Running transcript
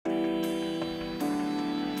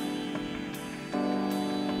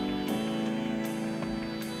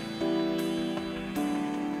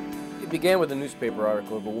began with a newspaper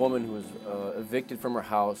article of a woman who was evicted from her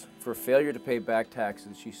house for failure to pay back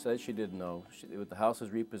taxes. She said she didn't know. The house was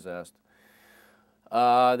repossessed.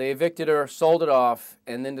 They evicted her, sold it off,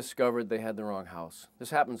 and then discovered they had the wrong house. This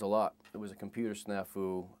happens a lot. It was a computer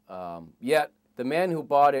snafu. Yet, the man who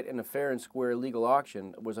bought it in a fair and square legal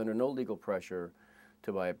auction was under no legal pressure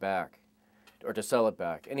to buy it back or to sell it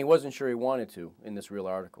back. And he wasn't sure he wanted to in this real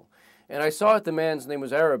article. And I saw it, the man's name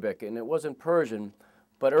was Arabic, and it wasn't Persian.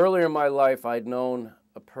 But earlier in my life, I'd known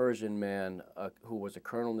a Persian man who was a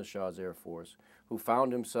colonel in the Shah's Air Force, who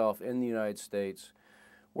found himself in the United States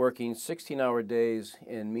working 16-hour days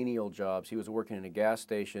in menial jobs. He was working in a gas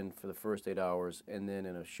station for the first 8 hours and then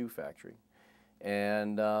in a shoe factory.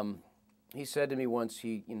 And he said to me once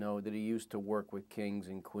that he used to work with kings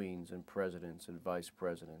and queens and presidents and vice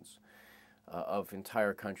presidents of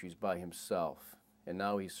entire countries by himself. And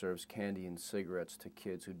now he serves candy and cigarettes to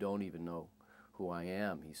kids who don't even know who I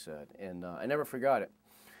am, he said. And I never forgot it.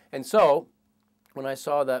 And so, when I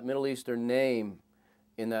saw that Middle Eastern name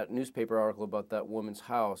in that newspaper article about that woman's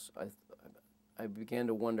house, I began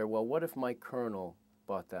to wonder, well, what if my colonel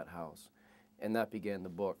bought that house? And that began the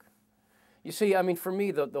book. You see, I mean, for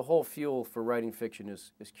me, the whole fuel for writing fiction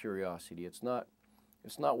is curiosity. It's not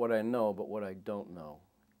what I know, but what I don't know.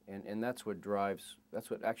 And that's what drives,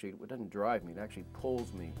 what doesn't drive me, it actually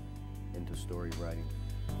pulls me into story writing.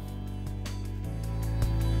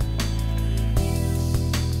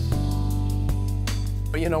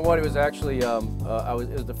 But you know what, it was actually, it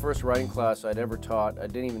was the first writing class I'd ever taught. I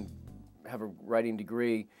didn't even have a writing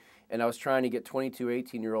degree, and I was trying to get 22,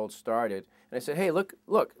 18-year-olds started. And I said, hey, look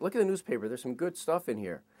at the newspaper, there's some good stuff in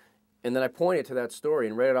here. And then I pointed to that story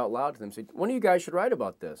and read it out loud to them and said, one of you guys should write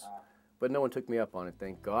about this. But no one took me up on it,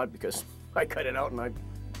 thank God, because I cut it out and I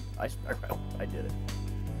did it.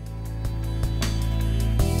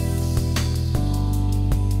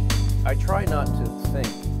 I try not to think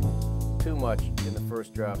too much in the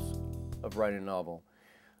first drafts of writing a novel.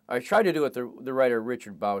 I try to do what the writer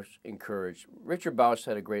Richard Bausch encouraged. Richard Bausch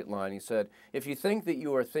had a great line. He said, if you think that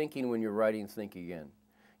you are thinking when you're writing, think again.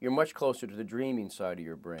 You're much closer to the dreaming side of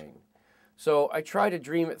your brain. So I try to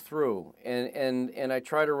dream it through, and I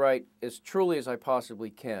try to write as truly as I possibly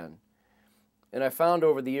can. And I found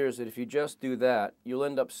over the years that if you just do that, you'll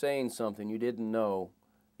end up saying something you didn't know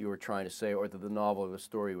you were trying to say or that the novel or the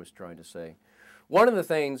story was trying to say. One of the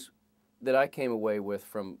things that I came away with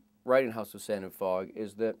from writing House of Sand and Fog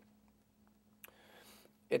is that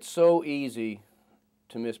it's so easy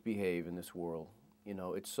to misbehave in this world. You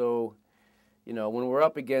know, it's so, when we're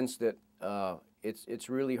up against it, it's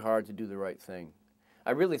really hard to do the right thing.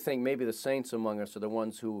 I really think maybe the saints among us are the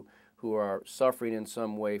ones who are suffering in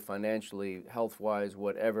some way financially, health-wise,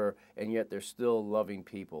 whatever, and yet they're still loving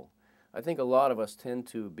people. I think a lot of us tend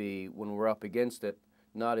to be, when we're up against it,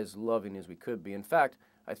 not as loving as we could be. In fact,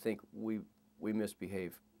 I think we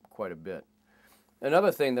misbehave quite a bit.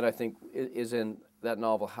 Another thing that I think is in that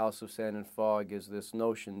novel, House of Sand and Fog, is this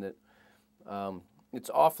notion that it's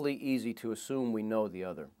awfully easy to assume we know the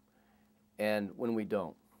other, and when we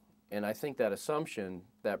don't. And I think that assumption,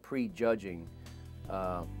 that prejudging,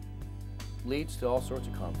 leads to all sorts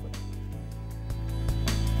of conflict.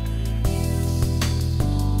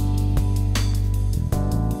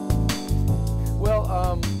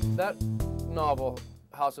 Well, that novel,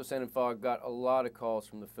 House of Sand and Fog, got a lot of calls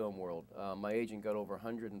from the film world. My agent got over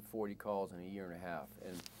 140 calls in a year and a half.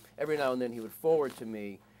 And every now and then he would forward to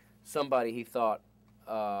me somebody he thought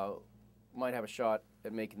might have a shot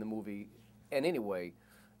at making the movie. And anyway,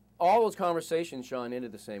 all those conversations, Sean,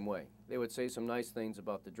 ended the same way. They would say some nice things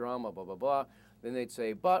about the drama, blah, blah, blah. Then they'd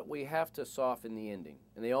say, but we have to soften the ending.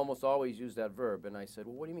 And they almost always use that verb. And I said,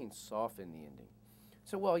 well, what do you mean soften the ending? He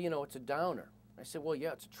said, well, it's a downer. I said, well,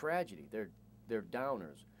 yeah, it's a tragedy. They're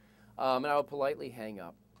downers. And I would politely hang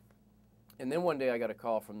up. And then one day I got a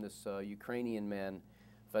call from this Ukrainian man,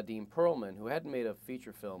 Vadim Perlman, who hadn't made a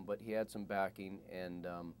feature film, but he had some backing, and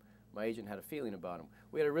my agent had a feeling about him.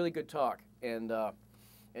 We had a really good talk, and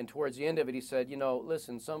towards the end of it he said,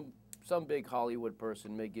 listen, some big Hollywood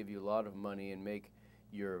person may give you a lot of money and make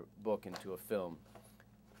your book into a film.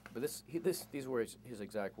 But these were his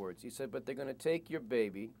exact words. He said, but they're going to take your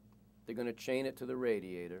baby, they're going to chain it to the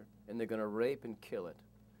radiator, and they're going to rape and kill it.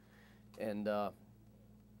 And I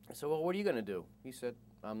said, well, what are you going to do? He said,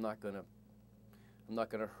 I'm not going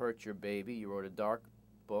to hurt your baby. You wrote a dark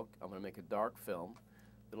book. I'm going to make a dark film.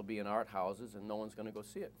 It'll be in art houses, and no one's going to go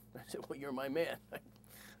see it. I said, well, you're my man.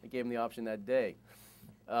 I gave him the option that day.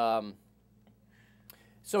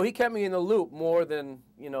 So he kept me in the loop more than,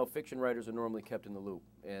 fiction writers are normally kept in the loop.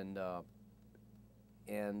 And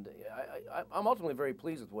I'm ultimately very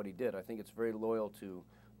pleased with what he did. I think it's very loyal to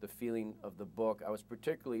the feeling of the book. I was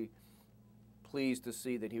particularly pleased to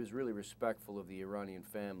see that he was really respectful of the Iranian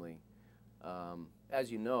family.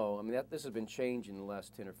 As you know, I mean, this has been changing in the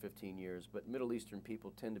last 10 or 15 years, but Middle Eastern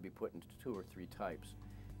people tend to be put into 2 or 3 types,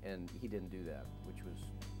 and he didn't do that, which was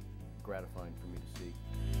gratifying for me to see.